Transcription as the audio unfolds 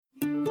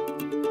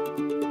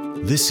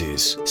This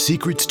is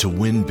Secrets to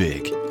Win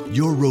Big,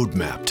 your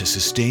roadmap to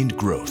sustained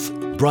growth.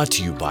 Brought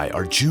to you by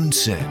Arjun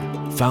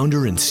Sen,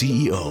 founder and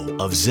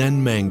CEO of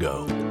Zen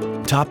Mango,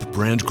 top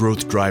brand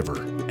growth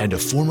driver, and a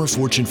former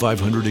Fortune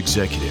 500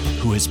 executive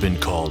who has been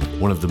called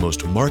one of the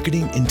most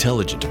marketing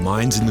intelligent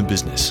minds in the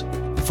business.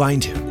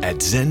 Find him at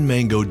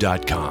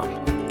zenmango.com.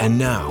 And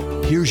now,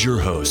 here's your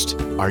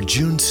host,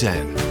 Arjun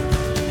Sen.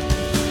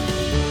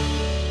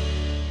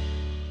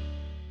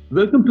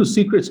 Welcome to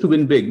Secrets to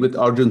Win Big with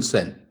Arjun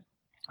Sen.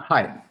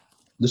 Hi,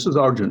 this is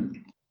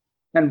Arjun.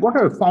 And what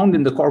I've found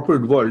in the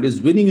corporate world is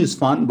winning is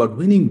fun, but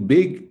winning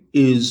big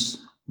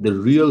is the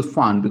real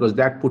fun because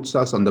that puts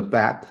us on the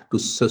path to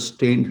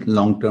sustained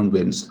long-term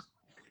wins.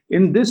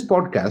 In this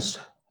podcast,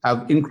 I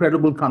have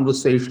incredible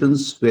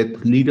conversations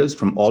with leaders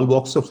from all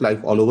walks of life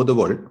all over the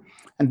world.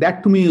 And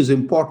that to me is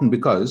important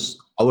because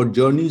our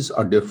journeys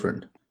are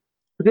different.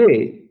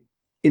 Today,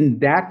 in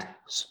that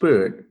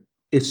spirit,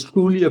 it's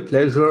truly a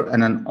pleasure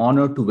and an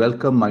honor to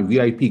welcome my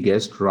VIP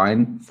guest,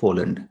 Ryan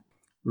Foland.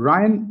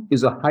 Ryan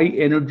is a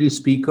high-energy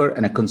speaker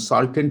and a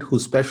consultant who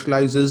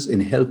specializes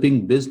in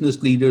helping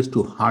business leaders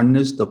to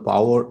harness the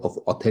power of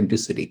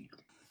authenticity.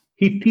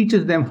 He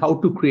teaches them how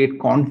to create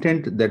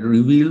content that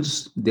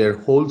reveals their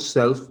whole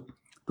self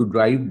to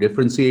drive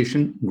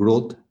differentiation,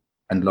 growth,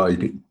 and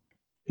loyalty.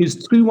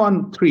 His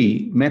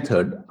 313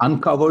 method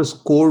uncovers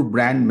core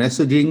brand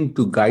messaging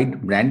to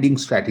guide branding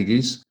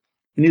strategies.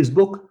 In his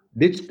book,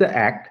 Ditch the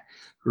Act,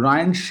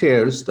 Ryan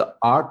shares the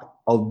art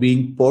of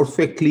being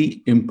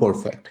perfectly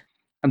imperfect.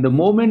 And the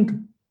moment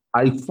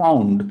I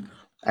found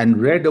and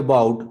read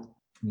about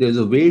there's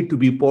a way to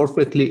be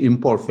perfectly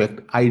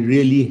imperfect, I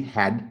really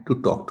had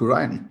to talk to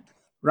Ryan.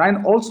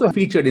 Ryan also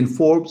featured in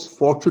Forbes,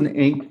 Fortune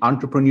Inc.,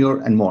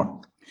 Entrepreneur, and more.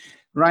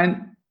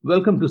 Ryan,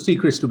 welcome to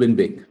Secrets to Win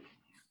Big.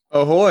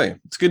 Ahoy.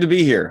 It's good to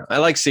be here. I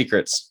like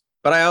secrets,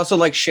 but I also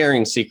like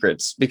sharing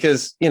secrets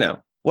because,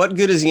 what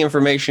good is the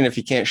information if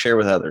you can't share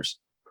with others?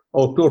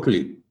 Oh,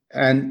 totally.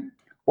 And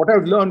what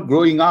I've learned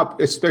growing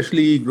up,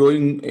 especially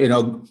growing,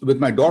 with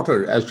my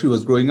daughter as she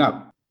was growing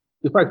up,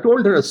 if I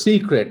told her a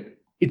secret,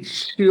 it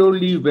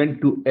surely went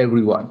to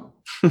everyone.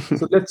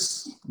 So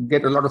let's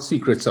get a lot of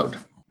secrets out.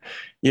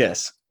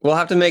 Yes. We'll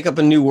have to make up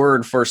a new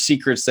word for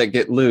secrets that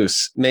get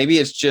loose. Maybe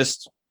it's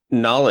just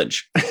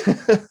knowledge.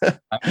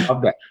 I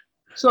love that.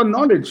 So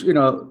knowledge,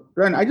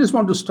 Ryan, I just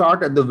want to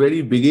start at the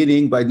very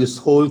beginning by this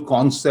whole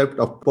concept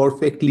of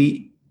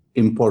perfectly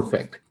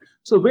imperfect.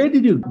 So where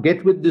did you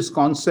get with this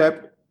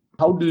concept?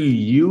 How do you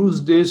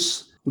use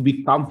this to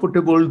be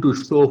comfortable to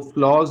show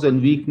flaws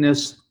and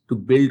weakness to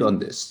build on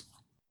this?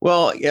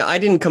 Well, I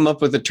didn't come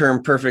up with the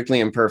term perfectly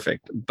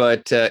imperfect,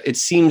 but it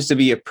seems to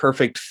be a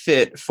perfect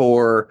fit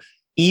for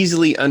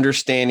easily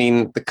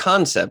understanding the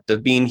concept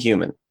of being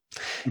human.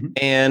 Mm-hmm.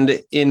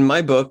 And in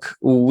my book,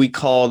 we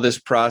call this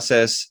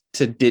process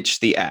to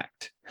ditch the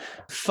act.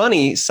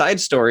 Funny side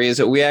story is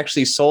that we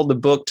actually sold the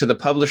book to the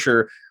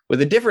publisher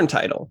with a different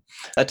title,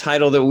 a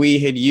title that we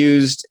had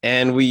used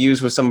and we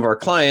used with some of our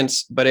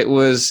clients, but it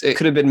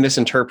could have been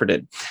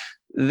misinterpreted.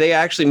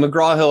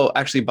 McGraw-Hill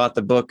actually bought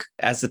the book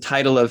as the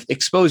title of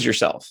Expose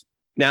Yourself.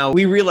 Now,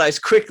 we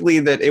realized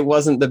quickly that it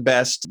wasn't the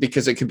best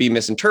because it could be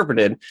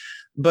misinterpreted,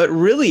 but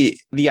really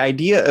the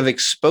idea of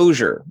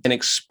exposure and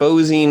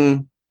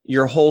exposing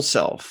your whole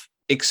self,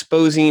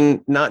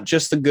 exposing not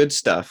just the good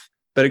stuff,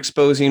 but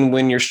exposing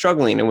when you're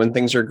struggling and when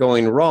things are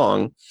going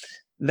wrong,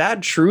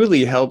 that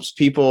truly helps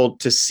people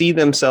to see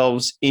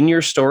themselves in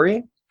your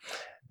story.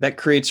 That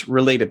creates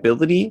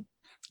relatability.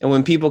 And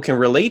when people can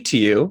relate to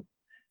you,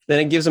 then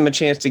it gives them a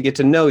chance to get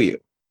to know you.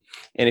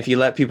 And if you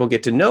let people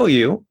get to know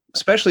you,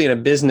 especially in a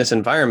business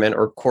environment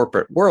or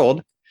corporate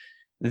world,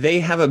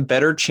 they have a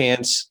better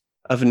chance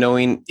of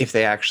knowing if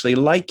they actually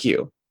like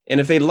you.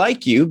 And if they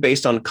like you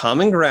based on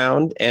common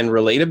ground and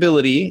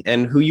relatability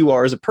and who you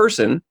are as a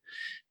person,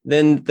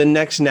 then the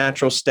next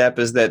natural step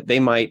is that they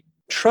might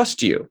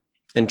trust you.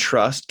 And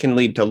trust can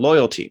lead to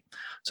loyalty.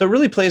 So it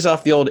really plays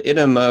off the old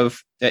idiom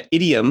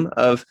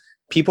of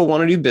people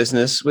want to do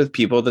business with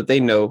people that they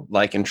know,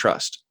 like, and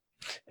trust.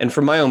 And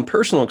from my own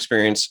personal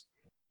experience,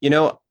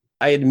 I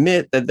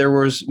admit that there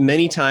was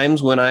many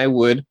times when I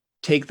would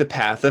take the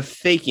path of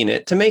faking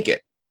it to make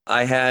it.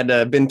 I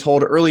had been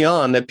told early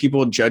on that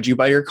people would judge you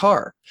by your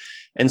car.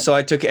 And so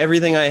I took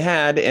everything I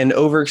had and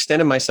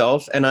overextended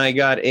myself, and I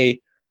got a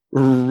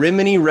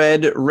Rimini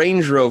red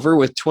Range Rover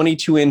with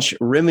 22-inch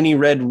Rimini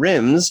red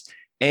rims.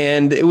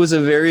 And it was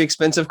a very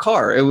expensive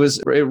car.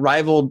 It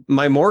rivaled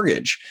my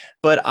mortgage.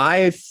 But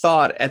I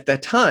thought at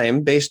that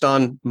time, based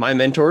on my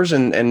mentors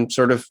and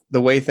sort of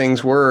the way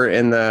things were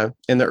in the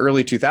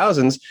early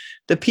 2000s,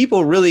 that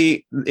people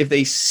really, if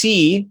they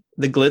see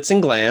the glitz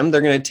and glam, they're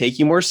going to take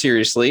you more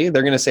seriously.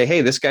 They're going to say, hey,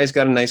 this guy's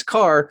got a nice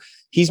car.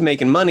 He's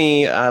making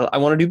money. I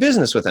want to do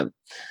business with him.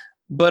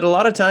 But a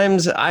lot of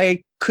times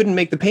I couldn't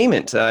make the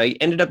payment. I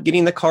ended up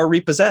getting the car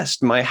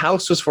repossessed. My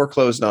house was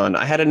foreclosed on.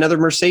 I had another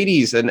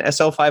Mercedes, an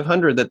SL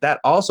 500, that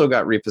also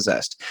got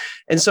repossessed.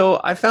 And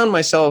so I found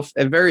myself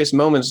at various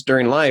moments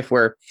during life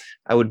where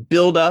I would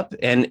build up,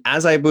 and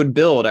as I would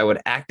build, I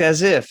would act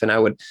as if, and I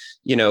would,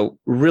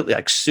 really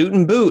like suit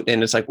and boot.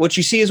 And it's like, what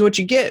you see is what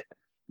you get.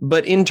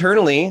 But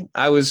internally,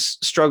 I was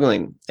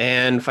struggling,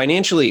 and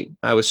financially,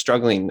 I was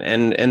struggling.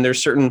 And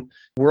there's certain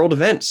world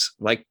events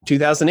like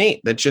 2008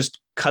 that just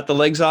cut the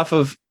legs off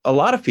of a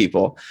lot of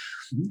people.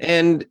 Mm-hmm.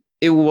 And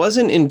it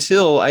wasn't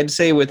until I'd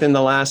say within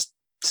the last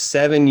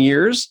 7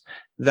 years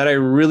that I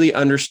really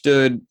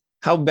understood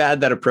how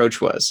bad that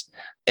approach was.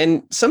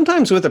 And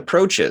sometimes with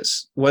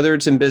approaches, whether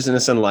it's in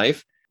business and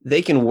life,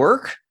 they can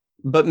work,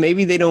 but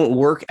maybe they don't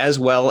work as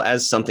well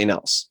as something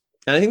else.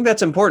 And I think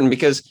that's important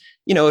because,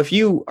 if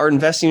you are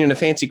investing in a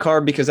fancy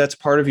car because that's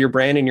part of your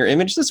brand and your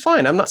image, that's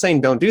fine. I'm not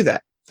saying don't do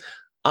that.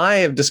 I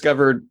have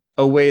discovered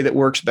a way that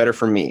works better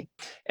for me.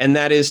 And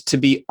that is to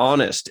be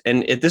honest.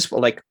 And at this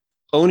point, like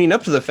owning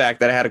up to the fact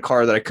that I had a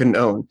car that I couldn't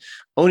own,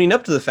 owning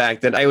up to the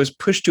fact that I was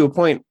pushed to a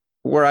point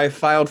where I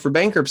filed for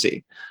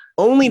bankruptcy,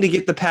 only to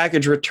get the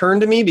package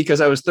returned to me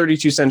because I was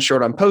 32 cents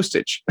short on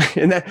postage.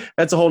 And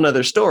that's a whole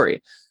nother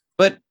story.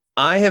 But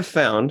I have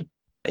found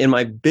in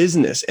my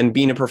business and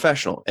being a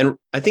professional, and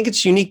I think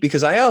it's unique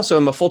because I also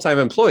am a full-time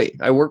employee.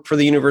 I work for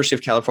the University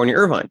of California,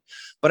 Irvine,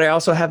 but I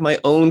also have my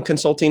own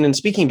consulting and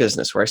speaking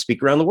business where I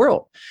speak around the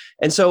world.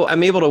 And so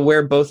I'm able to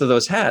wear both of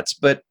those hats.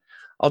 But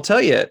I'll tell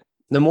you,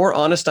 the more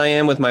honest I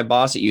am with my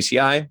boss at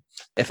UCI,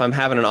 if I'm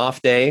having an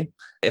off day,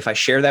 if I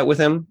share that with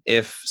him,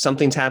 if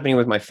something's happening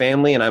with my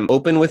family and I'm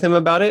open with him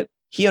about it,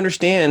 he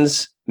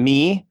understands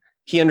me,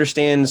 he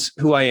understands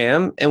who I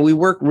am, and we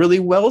work really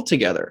well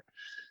together.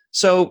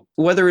 So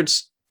whether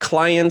it's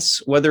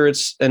clients, whether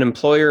it's an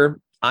employer,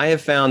 I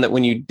have found that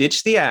when you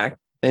ditch the act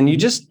and you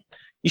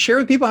share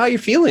with people how you're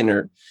feeling,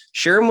 or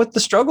share them with the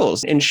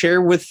struggles and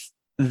share with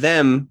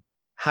them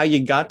how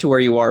you got to where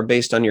you are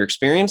based on your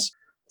experience,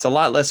 it's a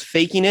lot less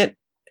faking it.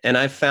 And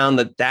I've found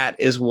that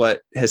is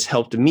what has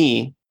helped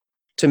me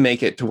to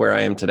make it to where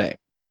I am today.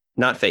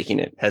 Not faking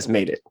it has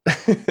made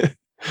it.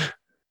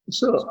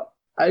 So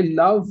I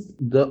love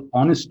the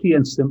honesty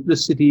and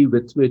simplicity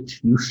with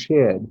which you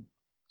shared.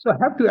 So I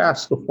have to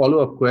ask a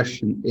follow-up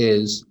question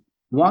is,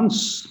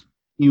 once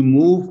you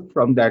move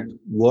from that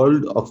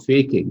world of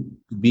faking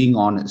to being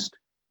honest,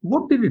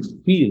 what did it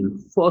feel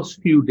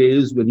first few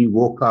days when you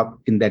woke up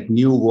in that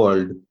new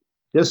world,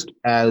 just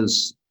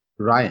as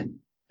Ryan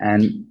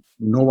and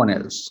no one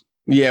else?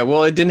 Yeah,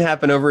 well, it didn't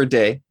happen over a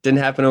day, didn't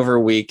happen over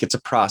a week. It's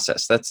a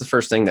process. That's the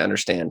first thing to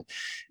understand.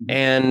 Mm-hmm.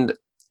 And,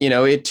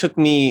 it took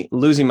me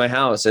losing my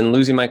house and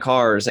losing my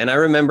cars. And I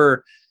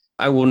remember,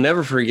 I will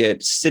never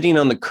forget sitting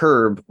on the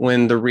curb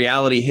when the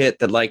reality hit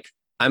that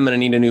I'm going to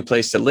need a new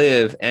place to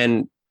live,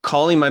 and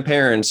calling my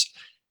parents,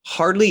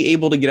 hardly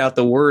able to get out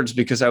the words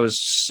because I was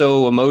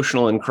so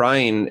emotional and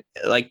crying,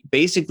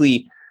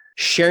 basically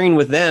sharing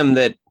with them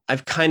that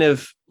I've kind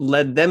of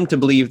led them to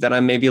believe that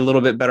I'm maybe a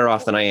little bit better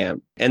off than I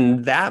am.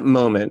 And that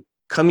moment,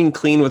 coming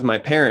clean with my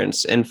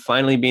parents and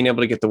finally being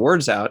able to get the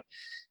words out,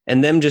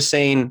 and them just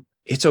saying,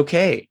 it's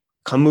okay,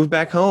 come move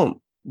back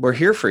home. We're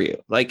here for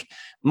you.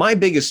 My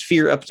biggest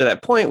fear up to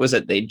that point was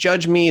that they'd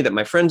judge me, that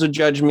my friends would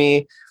judge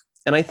me.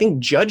 And I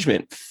think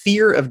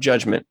fear of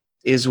judgment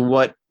is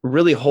what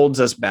really holds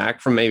us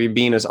back from maybe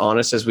being as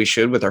honest as we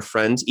should with our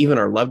friends, even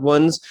our loved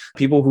ones,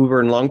 people who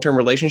we're in long-term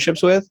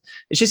relationships with.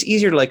 It's just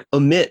easier to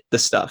omit the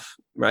stuff,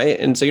 right?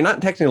 And so you're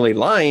not technically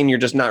lying, you're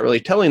just not really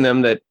telling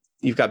them that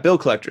you've got bill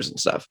collectors and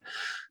stuff.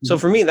 Mm-hmm. So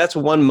for me, that's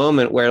one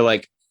moment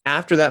where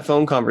after that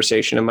phone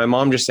conversation and my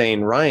mom just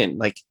saying, Ryan,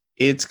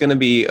 it's going to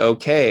be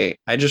okay.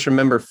 I just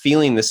remember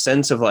feeling the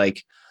sense of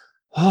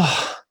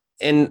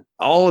and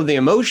all of the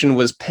emotion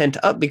was pent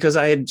up because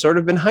I had sort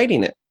of been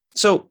hiding it.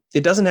 So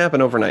it doesn't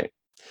happen overnight.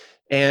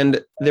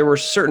 And there were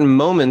certain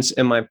moments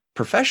in my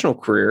professional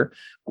career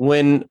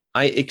when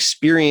I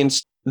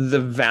experienced the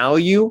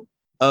value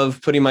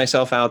of putting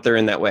myself out there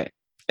in that way.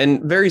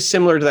 And very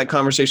similar to that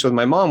conversation with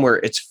my mom, where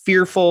it's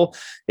fearful,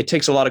 it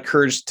takes a lot of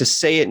courage to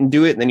say it and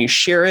do it, and then you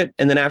share it.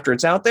 And then after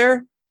it's out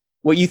there,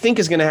 what you think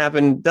is going to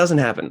happen doesn't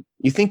happen.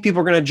 You think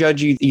people are going to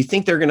judge you. You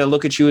think they're going to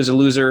look at you as a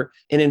loser.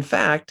 And in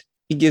fact,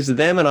 it gives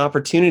them an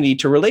opportunity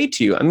to relate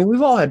to you. I mean,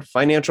 we've all had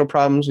financial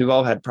problems. We've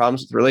all had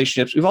problems with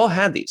relationships. We've all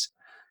had these.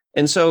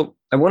 And so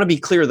I want to be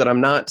clear that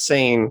I'm not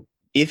saying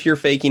if you're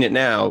faking it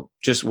now,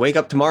 just wake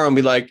up tomorrow and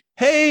be like,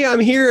 hey, I'm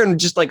here, and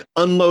just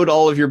unload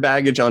all of your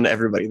baggage onto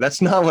everybody.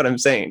 That's not what I'm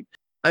saying.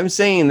 I'm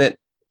saying that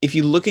if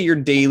you look at your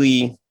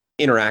daily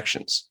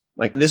interactions,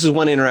 this is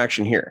one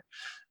interaction here.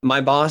 My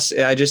boss,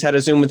 I just had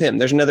a Zoom with him.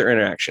 There's another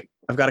interaction.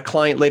 I've got a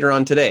client later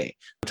on today.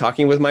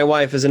 Talking with my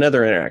wife is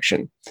another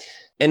interaction.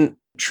 And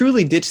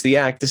truly ditch the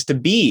act is to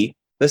be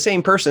the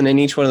same person in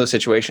each one of those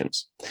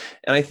situations.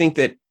 And I think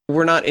that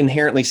we're not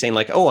inherently saying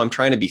oh, I'm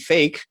trying to be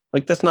fake.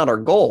 That's not our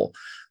goal.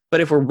 But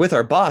if we're with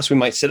our boss, we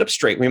might sit up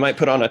straight. We might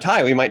put on a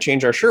tie. We might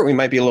change our shirt. We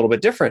might be a little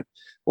bit different.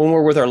 When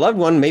we're with our loved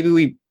one, maybe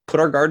we put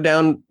our guard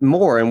down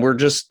more and we're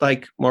just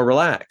more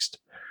relaxed.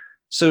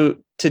 So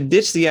to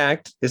ditch the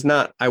act is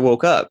not, I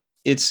woke up.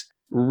 It's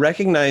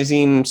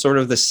recognizing sort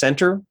of the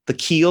center, the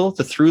keel,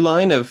 the through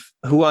line of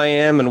who I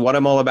am and what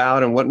I'm all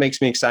about and what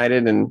makes me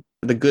excited and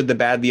the good, the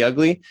bad, the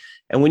ugly.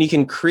 And when you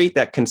can create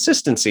that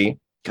consistency,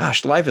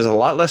 gosh, life is a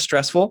lot less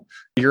stressful.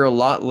 You're a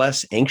lot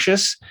less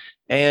anxious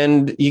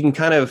and you can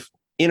kind of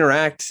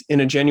interact in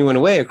a genuine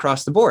way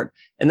across the board.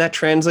 And that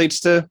translates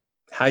to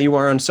how you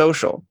are on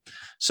social.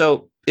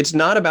 So it's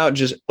not about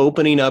just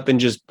opening up and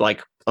just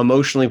like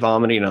emotionally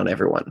vomiting on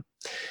everyone.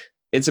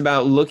 It's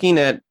about looking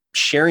at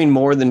sharing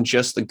more than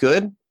just the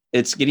good.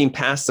 It's getting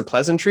past the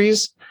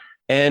pleasantries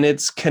and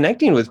it's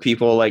connecting with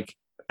people like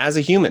as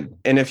a human.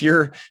 And if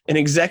you're an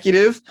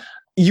executive,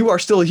 you are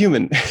still a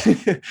human.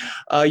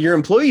 Your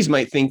employees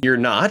might think you're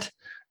not.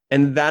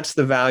 And that's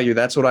the value.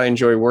 That's what I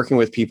enjoy working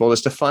with people,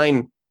 is to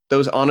find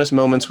those honest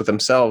moments with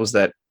themselves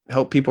that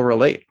help people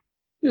relate.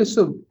 Yeah,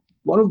 so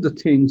one of the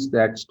things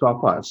that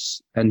stop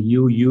us, and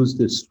you use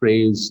this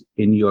phrase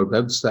in your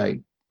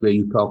website where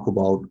you talk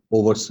about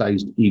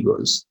oversized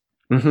egos.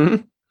 Mm-hmm.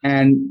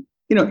 And,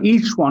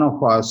 each one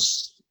of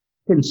us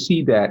can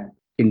see that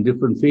in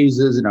different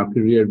phases in our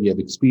career. We have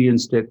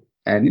experienced it.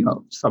 And,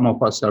 some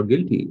of us are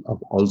guilty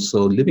of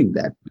also living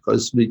that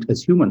because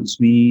as humans,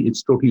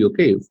 it's totally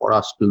okay for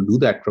us to do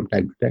that from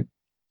time to time.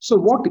 So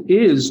what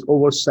is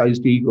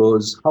oversized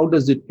egos? How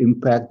does it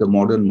impact the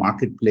modern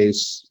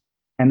marketplace?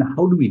 And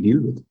how do we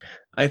deal with it?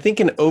 I think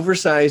an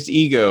oversized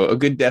ego, a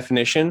good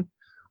definition,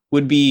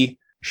 would be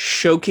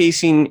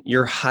showcasing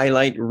your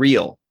highlight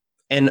reel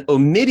and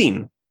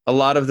omitting a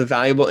lot of the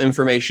valuable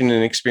information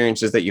and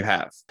experiences that you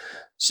have.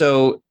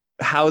 So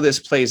how this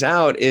plays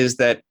out is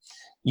that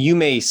you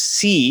may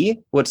see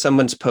what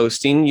someone's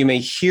posting, you may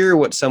hear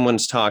what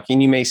someone's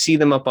talking, you may see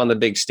them up on the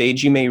big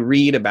stage, you may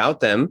read about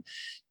them,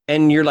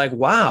 and you're like,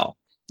 wow,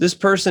 this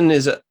person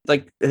is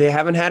like, they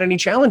haven't had any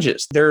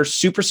challenges. They're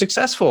super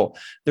successful.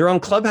 They're on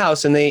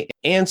Clubhouse and they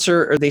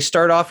answer, or they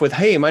start off with,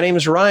 hey, my name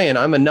is Ryan.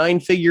 I'm a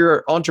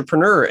 9-figure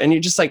entrepreneur. And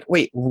you're just like,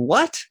 wait,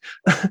 what?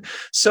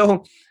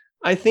 So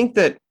I think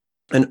that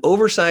an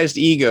oversized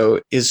ego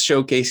is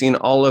showcasing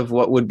all of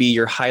what would be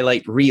your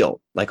highlight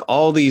reel, like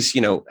all these,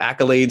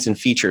 accolades and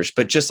features,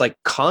 but just like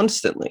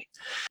constantly.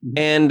 Mm-hmm.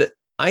 And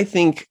I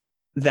think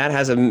that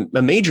has a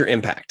major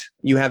impact.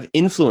 You have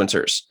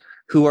influencers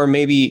who are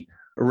maybe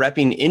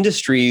repping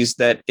industries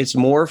that it's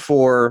more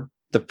for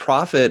the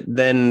profit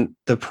than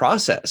the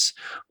process,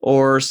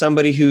 or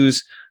somebody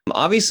who's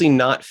obviously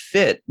not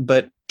fit,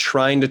 but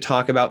trying to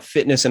talk about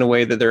fitness in a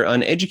way that they're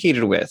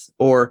uneducated with,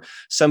 or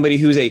somebody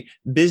who's a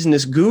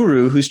business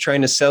guru who's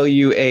trying to sell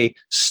you a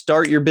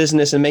start your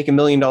business and make $1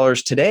 million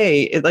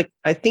today.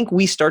 I think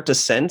we start to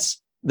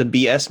sense the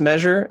BS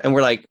measure and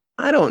we're like,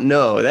 I don't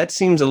know, that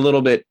seems a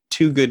little bit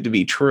too good to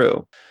be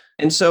true.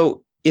 And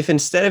so if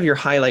instead of your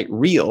highlight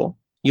reel,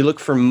 you look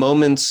for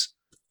moments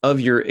of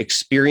your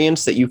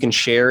experience that you can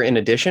share in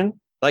addition,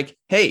 like,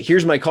 hey,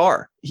 here's my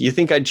car. You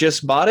think I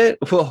just bought it?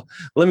 Well,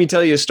 let me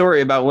tell you a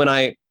story about when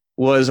I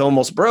was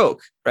almost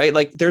broke, right?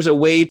 Like there's a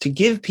way to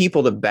give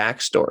people the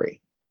backstory.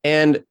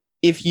 And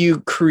if you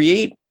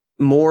create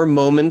more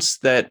moments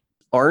that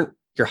aren't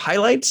your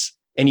highlights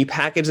and you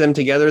package them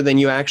together, then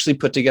you actually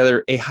put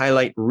together a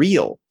highlight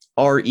reel,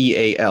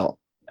 REAL.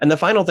 And the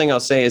final thing I'll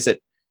say is that,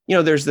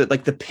 there's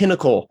the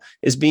pinnacle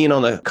is being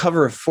on the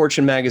cover of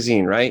Fortune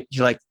magazine, right?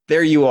 You're like,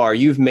 there you are,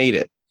 you've made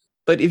it.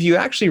 But if you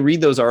actually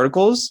read those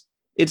articles,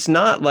 it's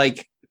not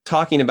like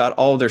talking about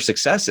all their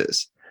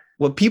successes.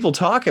 What people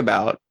talk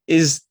about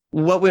is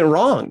what went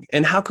wrong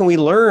and how can we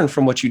learn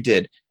from what you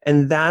did?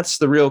 And that's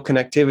the real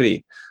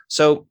connectivity.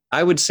 So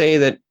I would say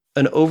that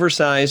an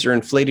oversized or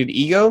inflated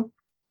ego,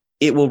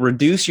 it will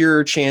reduce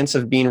your chance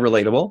of being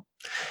relatable.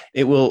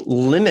 It will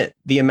limit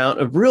the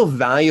amount of real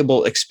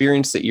valuable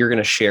experience that you're going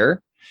to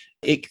share.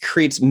 It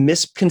creates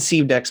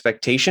misconceived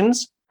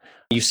expectations.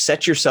 You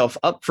set yourself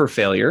up for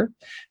failure.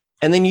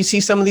 And then you see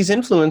some of these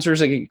influencers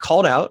that get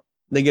called out.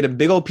 They get a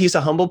big old piece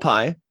of humble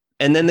pie.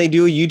 And then they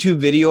do a YouTube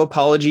video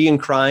apology and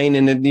crying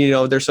and,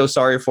 they're so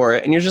sorry for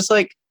it. And you're just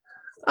like,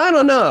 I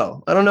don't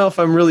know. I don't know if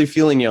I'm really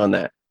feeling you on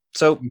that.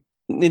 So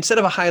instead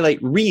of a highlight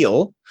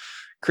reel,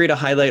 create a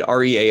highlight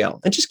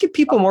REAL and just give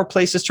people more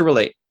places to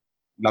relate.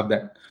 Love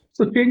that.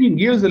 So changing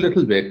gears a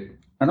little bit,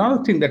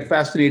 another thing that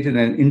fascinated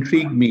and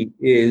intrigued me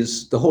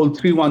is the whole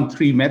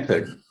 313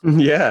 method.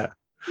 Yeah.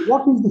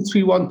 What is the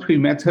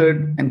 313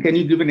 method? And can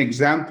you give an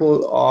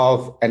example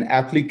of an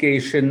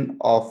application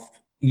of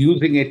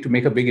using it to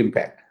make a big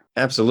impact?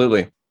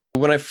 Absolutely.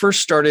 When I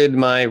first started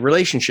my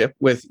relationship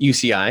with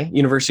UCI,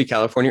 University of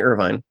California,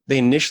 Irvine, they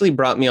initially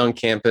brought me on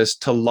campus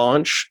to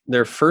launch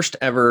their first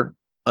ever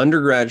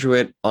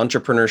undergraduate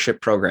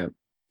entrepreneurship program.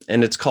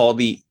 And it's called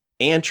the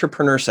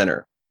Entrepreneur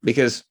Center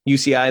because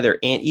UCI, they're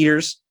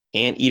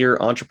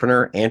anteater,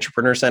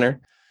 entrepreneur center.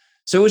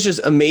 So it was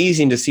just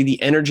amazing to see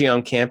the energy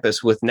on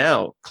campus with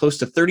now close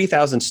to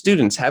 30,000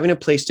 students having a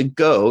place to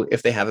go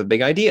if they have a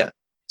big idea.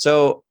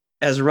 So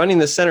as running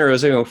the center, I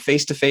was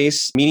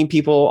face-to-face, meeting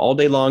people all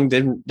day long,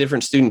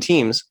 different student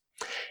teams.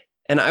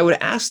 And I would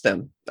ask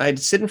them, I'd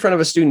sit in front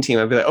of a student team.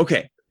 I'd be like,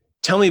 okay,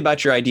 tell me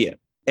about your idea.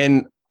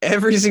 And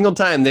every single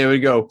time they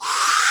would go,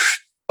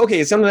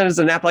 okay, sometimes it's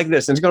an app like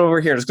this, and it's going over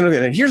here, and it's going to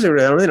go, and here's what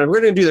we're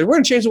going to do this. We're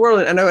going to change the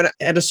world. And I would,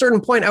 at a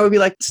certain point, I would be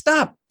like,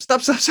 stop.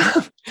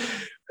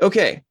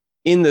 Okay,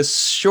 in the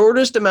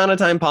shortest amount of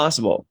time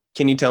possible,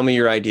 can you tell me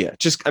your idea?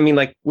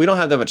 We don't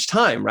have that much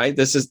time, right?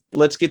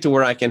 Let's get to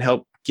where I can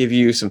help give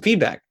you some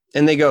feedback.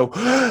 And they go,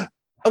 oh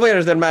my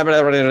God,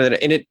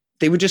 and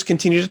they would just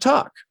continue to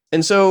talk.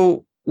 And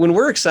so when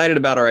we're excited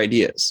about our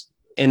ideas,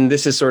 and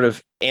this is sort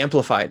of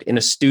amplified in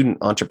a student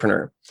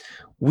entrepreneur,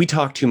 we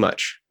talk too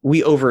much.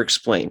 We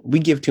over-explain. We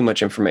give too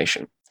much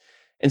information.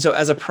 And so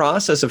as a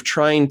process of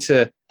trying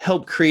to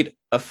help create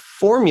a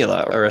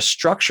formula or a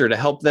structure to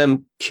help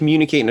them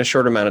communicate in a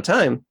short amount of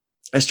time,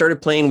 I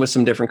started playing with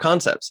some different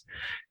concepts.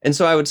 And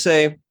so I would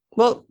say,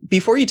 well,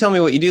 before you tell me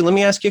what you do, let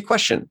me ask you a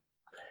question.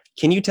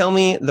 Can you tell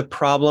me the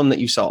problem that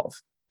you solve?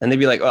 And they'd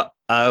be like,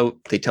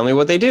 they tell me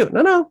what they do.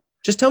 No,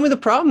 just tell me the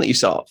problem that you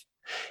solve.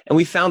 And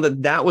we found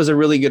that that was a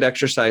really good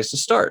exercise to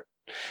start.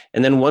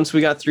 And then once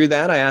we got through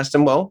that, I asked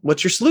them, well,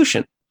 what's your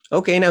solution?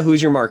 Okay, now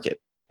who's your market?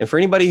 And for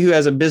anybody who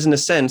has a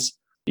business sense,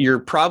 your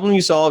problem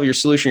you solve, your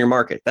solution, your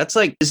market, that's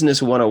like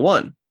business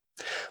 101.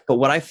 But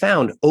what I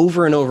found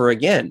over and over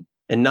again,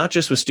 and not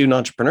just with student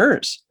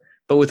entrepreneurs,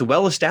 but with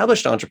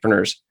well-established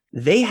entrepreneurs,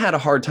 they had a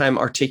hard time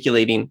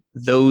articulating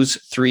those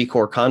three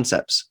core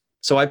concepts.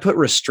 So I put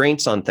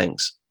restraints on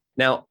things.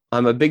 Now,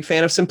 I'm a big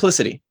fan of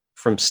simplicity,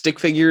 from stick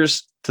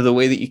figures to the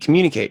way that you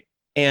communicate.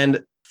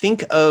 And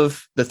think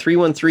of the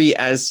 313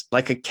 as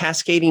like a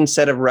cascading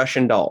set of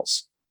Russian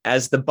dolls,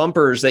 as the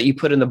bumpers that you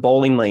put in the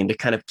bowling lane to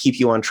kind of keep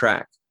you on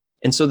track.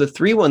 And so the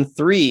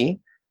 313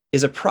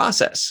 is a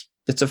process.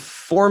 It's a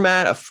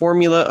format, a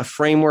formula, a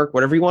framework,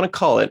 whatever you want to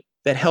call it,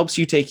 that helps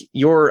you take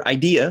your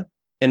idea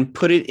and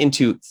put it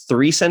into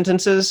 3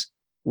 sentences,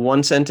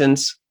 1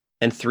 sentence,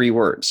 and 3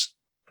 words.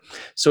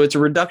 So it's a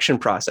reduction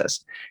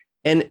process.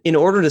 And in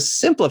order to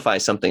simplify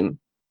something,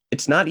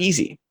 it's not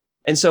easy.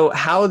 And so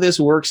how this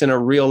works in a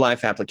real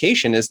life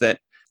application is that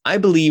I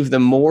believe the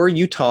more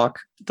you talk,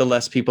 the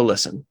less people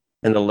listen.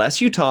 And the less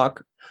you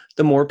talk,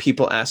 the more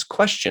people ask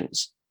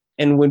questions.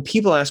 And when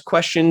people ask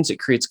questions, it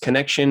creates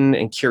connection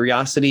and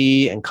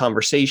curiosity and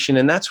conversation.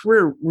 And that's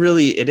where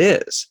really it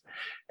is.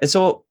 And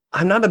so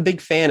I'm not a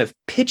big fan of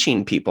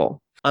pitching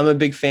people. I'm a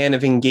big fan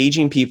of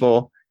engaging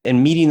people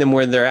and meeting them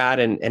where they're at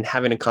and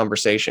having a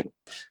conversation.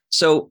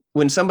 So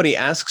when somebody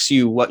asks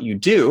you what you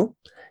do,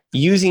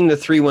 using the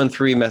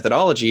 313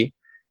 methodology,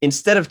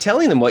 instead of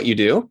telling them what you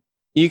do,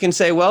 you can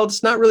say, well,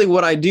 it's not really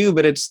what I do,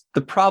 but it's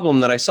the problem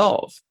that I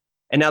solve.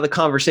 And now the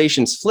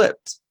conversation's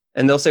flipped.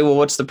 And they'll say, well,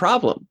 what's the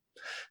problem?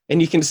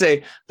 And you can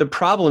say, the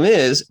problem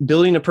is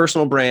building a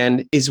personal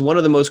brand is one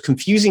of the most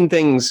confusing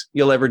things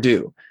you'll ever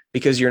do,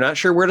 because you're not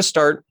sure where to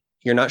start.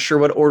 You're not sure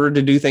what order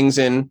to do things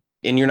in,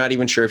 and you're not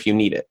even sure if you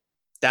need it.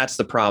 That's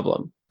the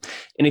problem.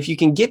 And if you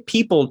can get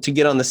people to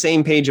get on the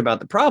same page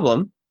about the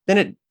problem, then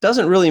it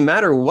doesn't really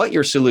matter what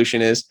your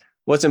solution is.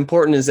 What's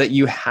important is that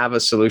you have a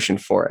solution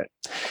for it.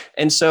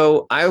 And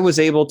so I was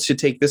able to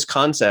take this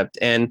concept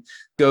and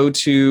go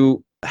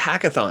to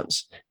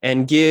hackathons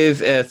and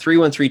give a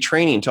 313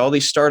 training to all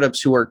these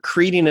startups who are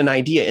creating an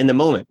idea in the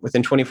moment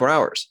within 24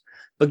 hours,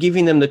 but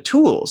giving them the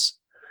tools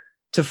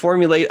to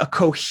formulate a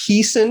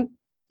cohesive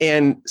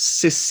and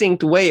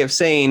succinct way of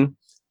saying,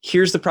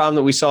 here's the problem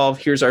that we solve,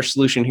 here's our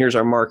solution, here's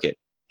our market,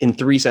 in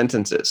 3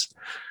 sentences,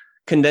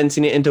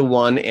 condensing it into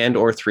 1 and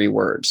or 3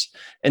 words.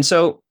 And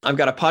so I've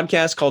got a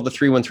podcast called the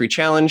 313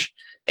 Challenge,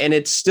 and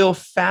it still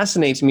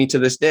fascinates me to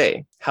this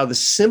day how the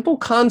simple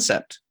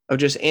concept of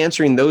just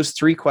answering those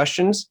 3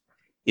 questions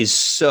is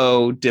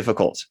so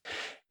difficult.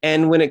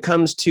 And when it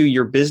comes to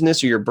your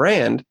business or your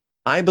brand,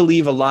 I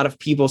believe a lot of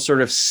people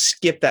sort of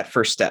skip that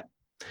first step.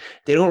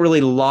 They don't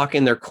really lock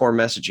in their core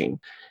messaging.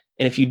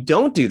 And if you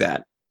don't do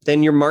that,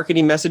 then your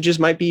marketing messages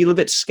might be a little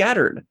bit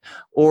scattered,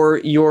 or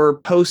your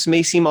posts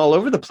may seem all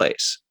over the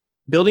place.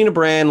 Building a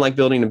brand, like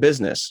building a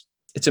business,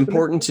 it's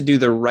important to do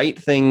the right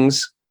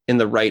things in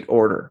the right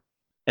order.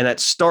 And that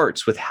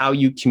starts with how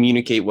you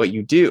communicate what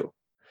you do.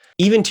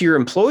 Even to your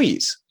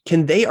employees,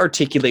 can they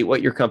articulate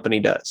what your company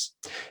does?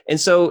 And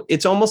so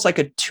it's almost like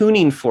a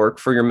tuning fork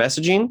for your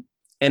messaging.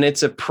 And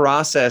it's a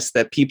process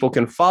that people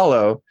can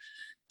follow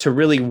to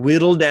really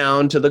whittle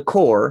down to the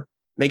core,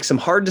 make some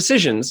hard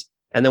decisions.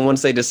 And then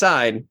once they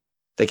decide,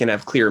 they can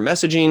have clear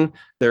messaging.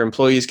 Their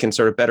employees can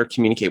sort of better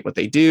communicate what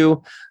they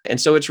do.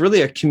 And so it's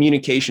really a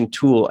communication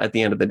tool at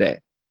the end of the day.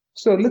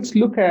 So let's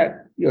look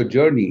at your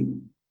journey.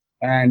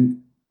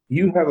 And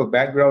you have a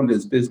background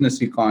in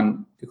business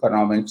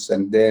economics,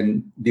 and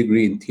then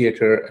degree in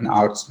theater and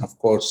arts. And of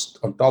course,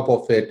 on top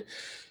of it,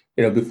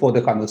 before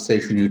the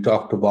conversation, you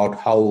talked about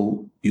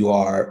how you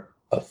are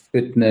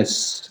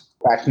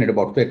passionate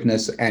about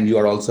fitness, and you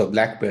are also a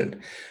black belt.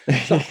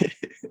 So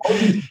all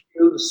these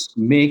skills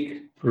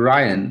make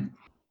Ryan.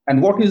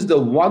 And what is the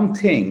one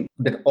thing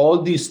that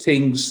all these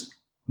things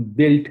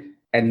built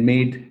and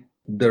made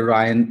the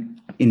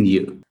Ryan in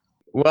you?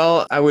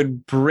 Well, I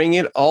would bring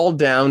it all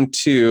down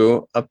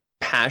to a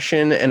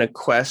passion and a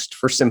quest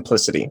for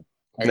simplicity.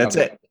 That's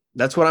it.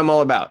 That's what I'm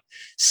all about.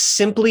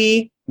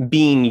 Simply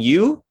being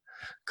you,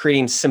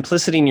 creating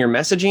simplicity in your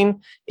messaging.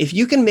 If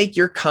you can make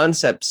your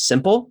concept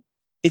simple,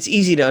 it's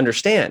easy to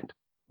understand,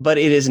 but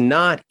it is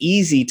not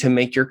easy to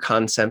make your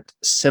concept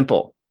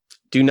simple.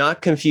 Do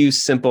not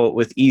confuse simple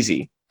with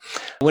easy.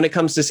 When it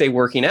comes to, say,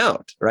 working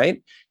out,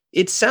 right?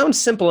 It sounds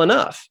simple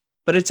enough,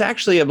 but it's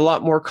actually a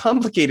lot more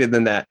complicated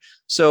than that.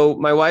 So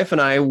my wife and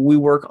I, we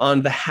work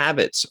on the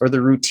habits or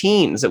the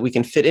routines that we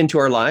can fit into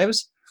our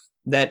lives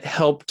that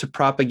help to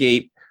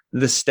propagate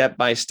the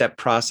step-by-step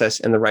process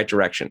in the right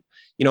direction.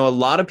 You know, a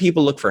lot of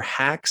people look for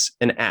hacks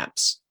and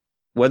apps,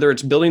 whether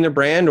it's building their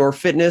brand or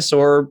fitness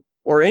or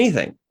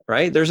anything,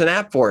 right? There's an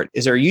app for it.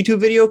 Is there a YouTube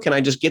video? Can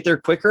I just get there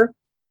quicker?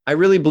 I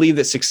really believe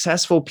that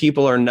successful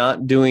people are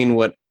not doing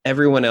what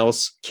everyone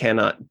else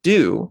cannot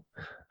do.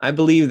 I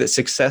believe that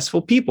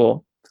successful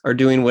people are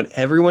doing what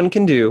everyone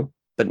can do,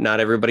 but not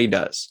everybody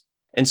does.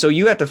 And so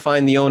you have to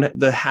find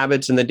the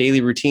habits and the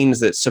daily routines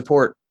that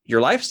support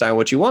your lifestyle,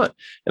 what you want.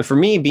 And for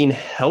me, being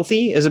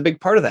healthy is a big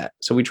part of that.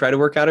 So we try to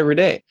work out every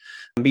day.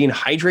 Being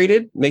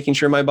hydrated, making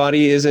sure my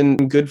body is in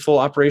good, full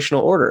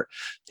operational order.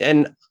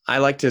 And I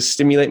like to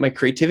stimulate my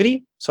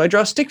creativity. So I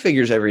draw stick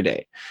figures every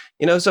day.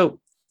 You know, so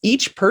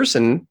each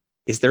person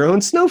is their own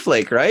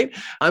snowflake, right?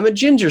 I'm a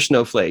ginger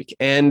snowflake.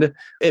 And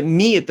at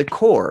the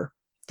core,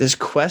 this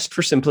quest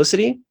for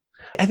simplicity,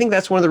 I think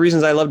that's one of the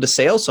reasons I love to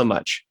sail so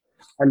much.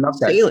 I love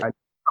that.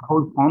 The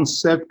whole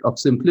concept of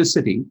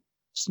simplicity.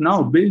 So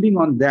now building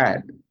on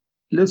that,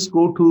 let's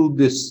go to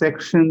this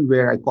section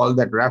where I call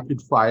that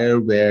rapid fire,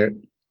 where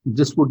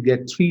this would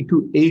get 3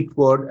 to 8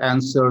 word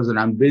answers. And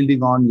I'm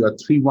building on your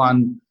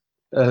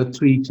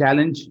 3-1-3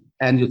 challenge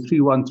and your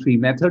 3-1-3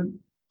 method.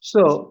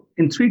 So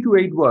in 3 to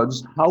 8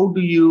 words, how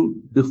do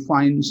you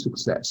define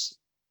success?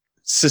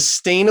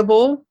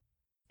 Sustainable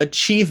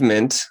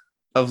achievement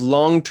of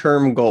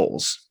long-term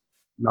goals.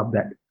 Love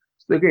that.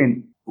 So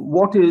again,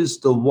 what is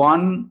the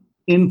one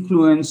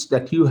influence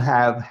that you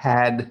have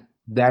had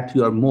that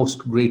you are most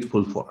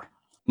grateful for?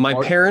 My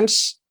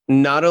parents,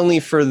 not only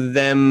for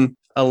them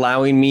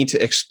allowing me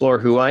to explore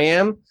who I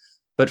am,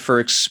 but for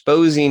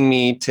exposing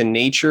me to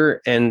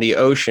nature and the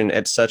ocean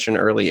at such an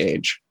early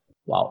age.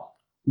 Wow.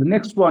 The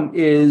next one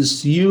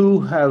is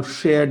you have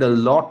shared a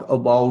lot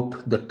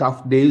about the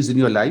tough days in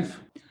your life.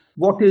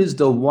 What is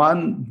the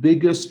one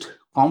biggest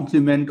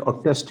compliment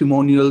or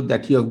testimonial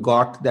that you have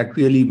got that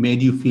really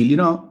made you feel, you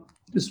know,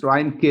 this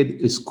Ryan kid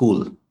is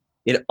cool?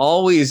 It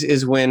always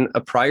is when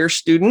a prior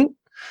student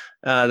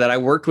that I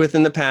worked with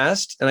in the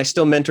past, and I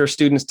still mentor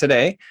students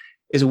today,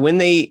 is when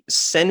they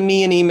send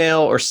me an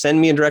email or send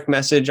me a direct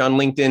message on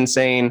LinkedIn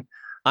saying,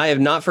 I have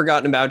not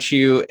forgotten about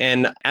you.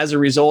 And as a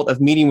result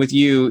of meeting with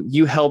you,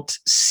 you helped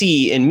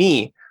see in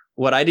me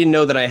what I didn't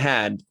know that I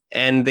had.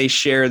 And they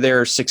share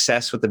their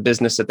success with the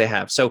business that they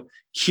have. So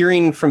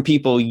hearing from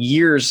people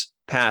years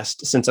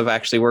past since I've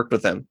actually worked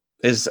with them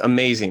is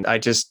amazing. I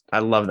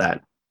love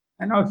that.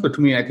 And also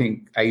to me, I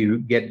think I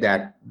get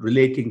that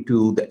relating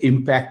to the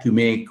impact you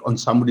make on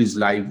somebody's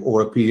life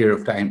over a period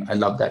of time. I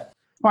love that.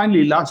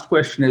 Finally, last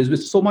question is,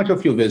 with so much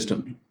of your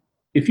wisdom,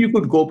 if you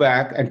could go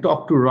back and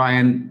talk to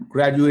Ryan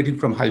graduating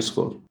from high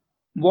school,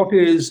 what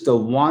is the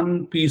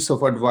one piece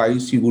of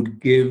advice you would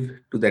give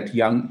to that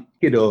young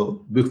kiddo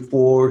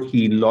before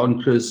he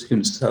launches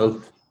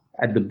himself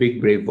at the big,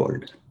 brave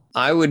world?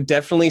 I would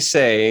definitely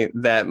say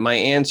that my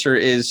answer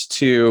is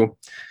to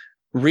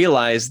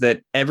realize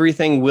that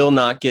everything will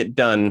not get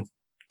done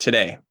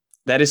today.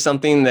 That is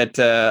something that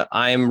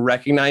I am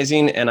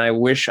recognizing, and I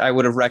wish I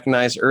would have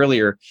recognized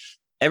earlier.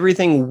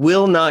 Everything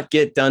will not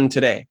get done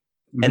today,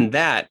 and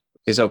that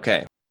is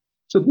okay.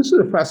 So this is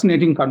a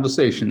fascinating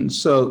conversation.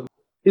 So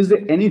is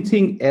there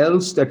anything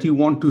else that you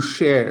want to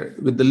share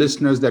with the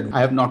listeners that I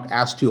have not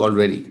asked you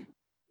already?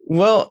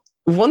 Well,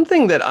 one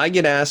thing that I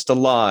get asked a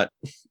lot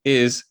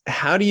is,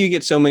 how do you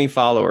get so many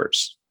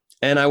followers?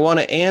 And I want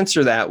to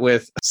answer that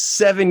with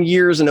 7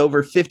 years and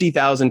over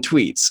 50,000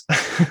 tweets.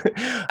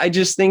 I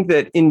just think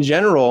that in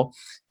general,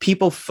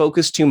 people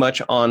focus too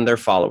much on their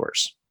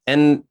followers.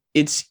 And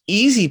it's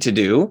easy to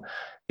do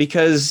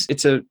because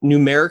it's a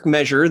numeric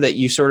measure that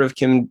you sort of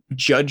can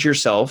judge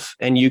yourself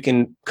and you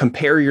can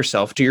compare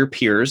yourself to your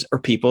peers or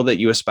people that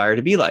you aspire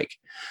to be like.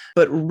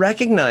 But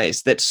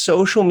recognize that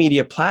social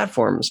media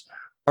platforms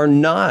are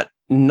not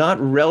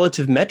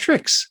relative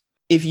metrics.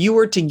 If you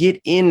were to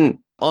get in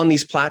on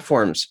these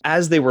platforms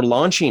as they were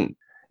launching,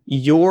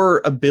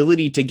 your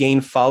ability to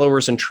gain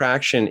followers and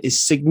traction is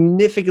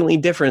significantly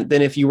different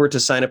than if you were to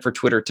sign up for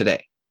Twitter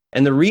today.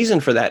 And the reason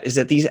for that is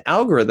that these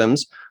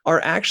algorithms are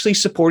actually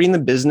supporting the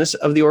business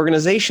of the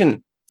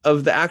organization,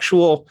 of the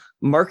actual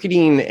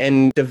marketing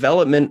and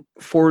development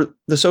for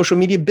the social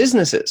media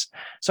businesses.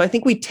 So I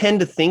think we tend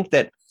to think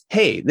that,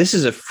 hey, this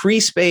is a free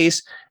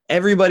space.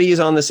 Everybody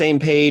is on the same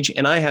page,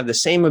 and I have the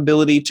same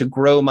ability to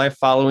grow my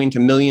following to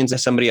millions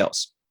as somebody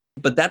else.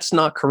 But that's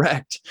not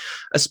correct,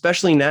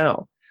 especially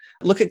now.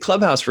 Look at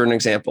Clubhouse for an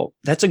example.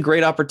 That's a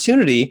great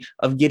opportunity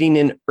of getting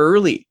in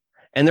early.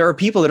 And there are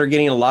people that are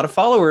getting a lot of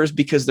followers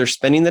because they're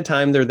spending the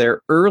time, they're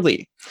there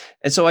early.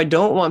 And so I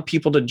don't want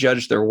people to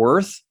judge their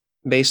worth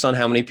based on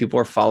how many people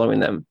are following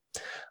them.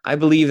 I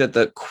believe that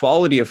the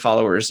quality of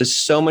followers is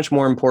so much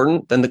more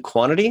important than the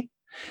quantity.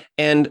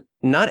 And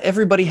not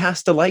everybody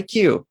has to like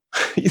you.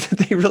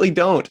 They really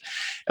don't.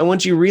 And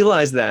once you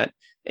realize that,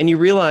 and you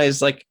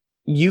realize like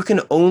you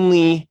can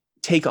only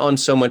take on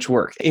so much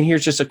work. And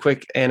here's just a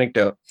quick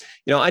anecdote.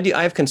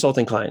 I have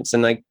consulting clients,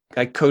 and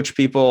I coach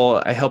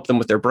people. I help them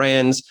with their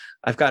brands.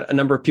 I've got a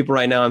number of people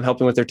right now I'm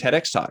helping with their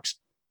TEDx talks.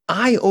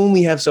 I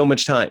only have so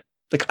much time.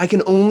 Like I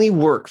can only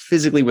work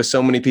physically with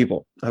so many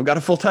people. I've got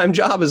a full-time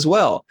job as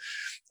well.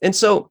 And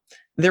so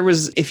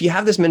if you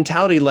have this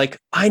mentality, like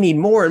I need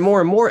more and more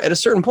and more, at a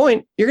certain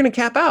point, you're going to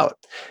cap out.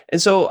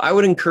 And so I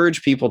would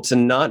encourage people to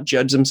not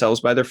judge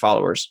themselves by their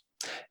followers,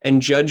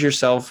 and judge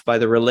yourself by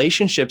the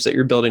relationships that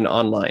you're building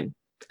online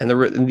and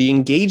the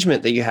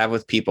engagement that you have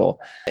with people.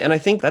 And I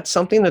think that's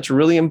something that's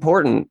really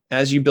important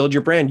as you build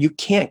your brand. You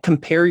can't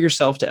compare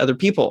yourself to other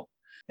people.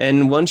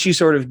 And once you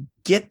sort of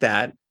get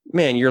that,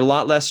 man, you're a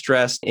lot less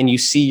stressed and you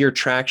see your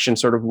traction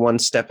sort of one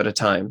step at a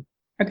time.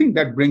 I think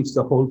that brings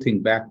the whole thing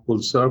back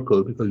full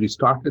circle, because we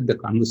started the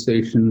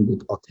conversation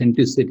with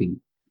authenticity.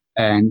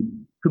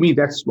 And to me,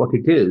 that's what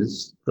it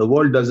is. The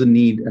world doesn't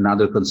need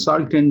another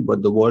consultant,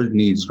 but the world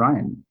needs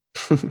Ryan.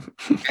 And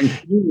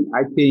to me,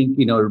 I think,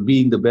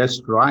 being the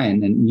best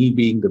Ryan and me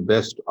being the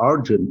best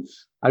Arjun,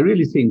 I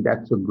really think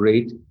that's a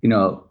great,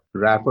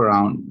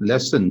 wraparound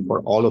lesson for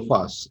all of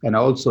us. And I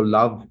also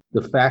love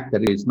the fact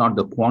that it's not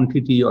the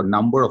quantity or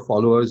number of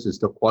followers, it's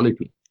the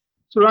quality.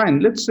 So Ryan,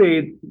 let's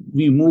say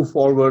we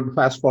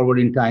fast forward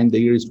in time, the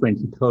year is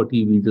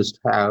 2030, we just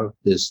have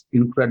this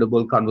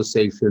incredible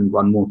conversation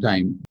one more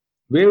time.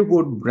 Where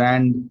would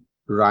brand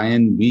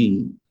Ryan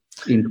be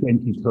in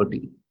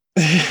 2030?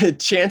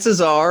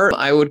 Chances are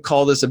I would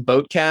call this a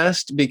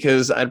boatcast,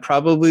 because I'd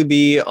probably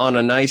be on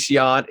a nice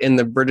yacht in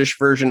the British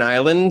Virgin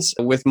Islands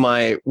with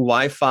my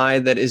Wi-Fi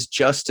that is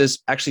just as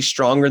actually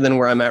stronger than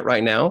where I'm at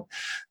right now.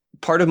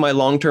 Part of my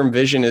long-term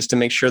vision is to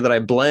make sure that I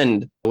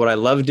blend what I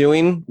love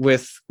doing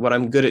with what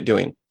I'm good at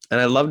doing.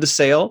 And I love to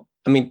sail.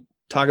 I mean,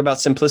 talk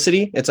about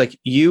simplicity. It's like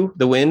you,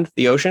 the wind,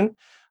 the ocean.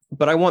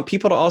 But I want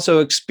people to also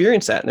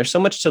experience that. And there's so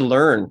much to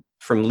learn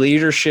from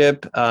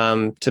leadership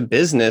to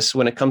business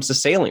when it comes to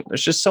sailing.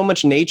 There's just so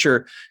much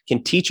nature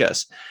can teach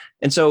us.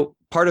 And so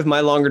part of my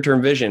longer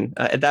term vision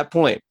at that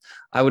point,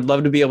 I would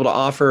love to be able to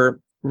offer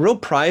real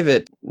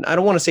private, I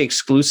don't want to say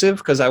exclusive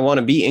because I want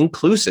to be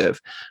inclusive,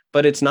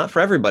 but it's not for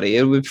everybody.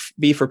 It would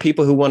be for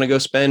people who want to go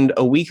spend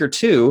a week or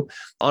two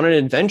on an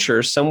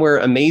adventure somewhere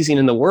amazing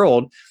in the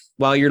world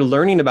while you're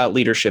learning about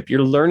leadership.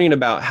 You're learning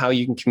about how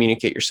you can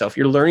communicate yourself.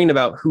 You're learning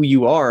about who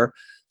you are,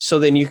 so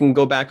then you can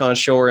go back on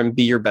shore and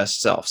be your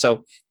best self.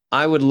 So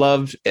I would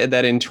love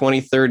that in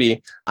 2030,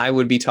 I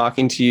would be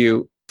talking to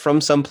you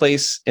from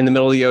someplace in the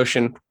middle of the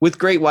ocean with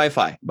great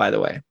Wi-Fi, by the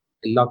way.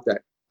 I love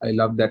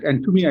that.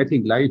 And to me, I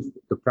think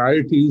the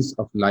priorities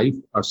of life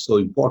are so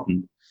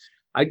important.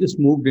 I just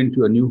moved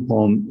into a new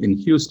home in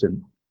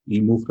Houston. We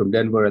moved from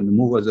Denver and the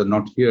movers are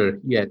not here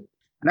yet.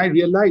 And I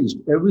realized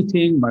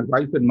everything my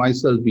wife and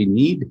myself we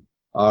need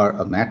are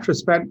a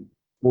mattress pad,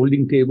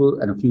 folding table,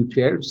 and a few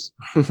chairs,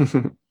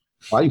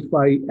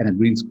 Wi-Fi, and a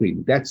green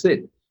screen. That's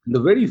it. And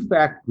the very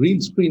fact green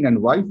screen and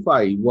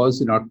Wi-Fi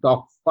was in our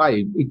top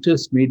 5, it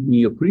just made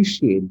me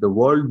appreciate the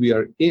world we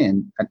are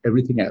in and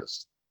everything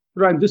else.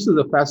 Ryan, this is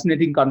a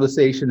fascinating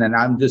conversation, and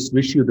I'm just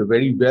wish you the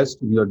very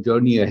best in your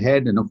journey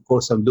ahead. And of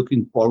course, I'm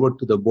looking forward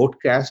to the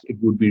boatcast. It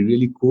would be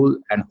really cool.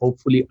 And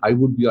hopefully I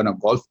would be on a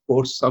golf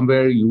course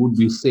somewhere. You would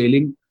be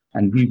sailing,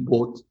 and we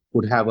both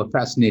would have a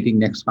fascinating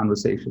next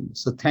conversation.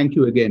 So thank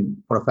you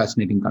again for a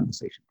fascinating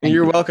conversation.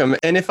 You're welcome.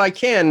 And if I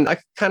can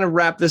kind of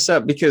wrap this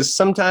up, because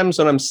sometimes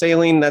when I'm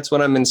sailing, that's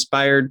when I'm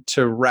inspired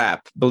to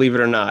rap, believe it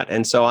or not.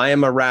 And so I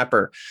am a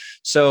rapper.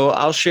 So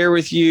I'll share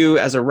with you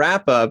as a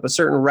wrap up, a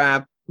certain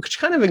rap which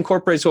kind of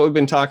incorporates what we've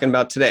been talking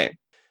about today.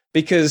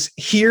 Because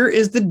here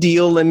is the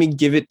deal. Let me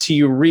give it to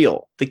you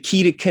real. The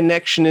key to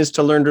connection is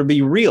to learn to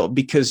be real,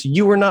 because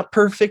you are not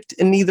perfect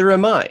and neither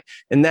am I.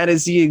 And that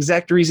is the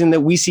exact reason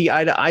that we see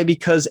eye to eye,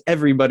 because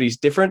everybody's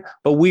different,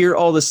 but we are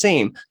all the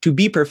same. To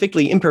be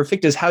perfectly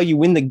imperfect is how you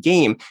win the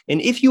game.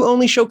 And if you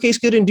only showcase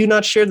good and do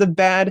not share the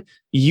bad,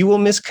 you will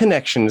miss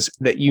connections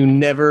that you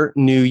never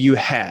knew you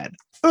had.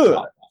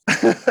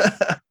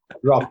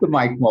 Drop the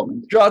mic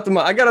moment. Drop the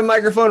mic. I got a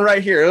microphone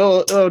right here.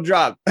 It'll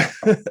drop.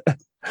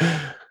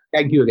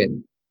 Thank you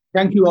again.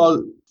 Thank you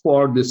all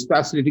for this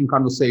fascinating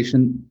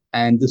conversation.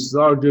 And this is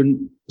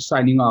Arjun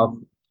signing off.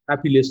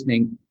 Happy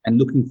listening and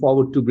looking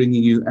forward to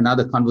bringing you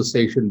another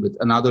conversation with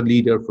another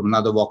leader from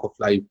another walk of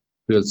life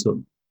real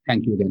soon.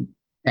 Thank you again.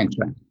 Thanks,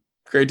 Ryan.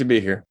 Great to be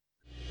here.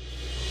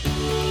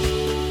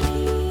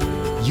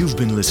 You've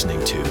been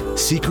listening to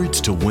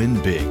Secrets to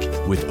Win Big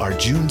with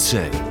Arjun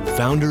Sen,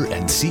 founder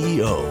and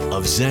CEO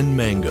of Zen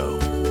Mango,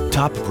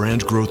 top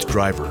brand growth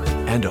driver,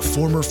 and a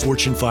former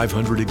Fortune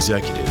 500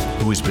 executive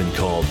who has been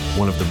called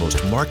one of the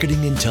most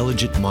marketing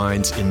intelligent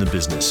minds in the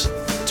business.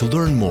 To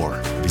learn more,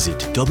 visit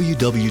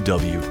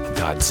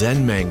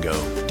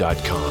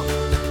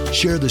www.zenmango.com.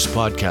 Share this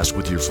podcast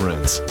with your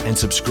friends and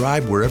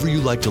subscribe wherever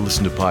you like to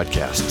listen to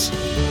podcasts.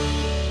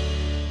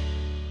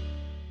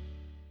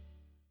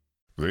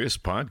 This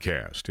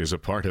podcast is a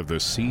part of the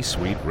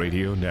C-Suite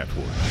Radio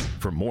Network.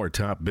 For more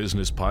top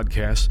business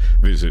podcasts,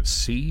 visit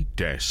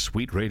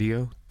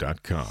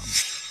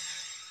c-suiteradio.com.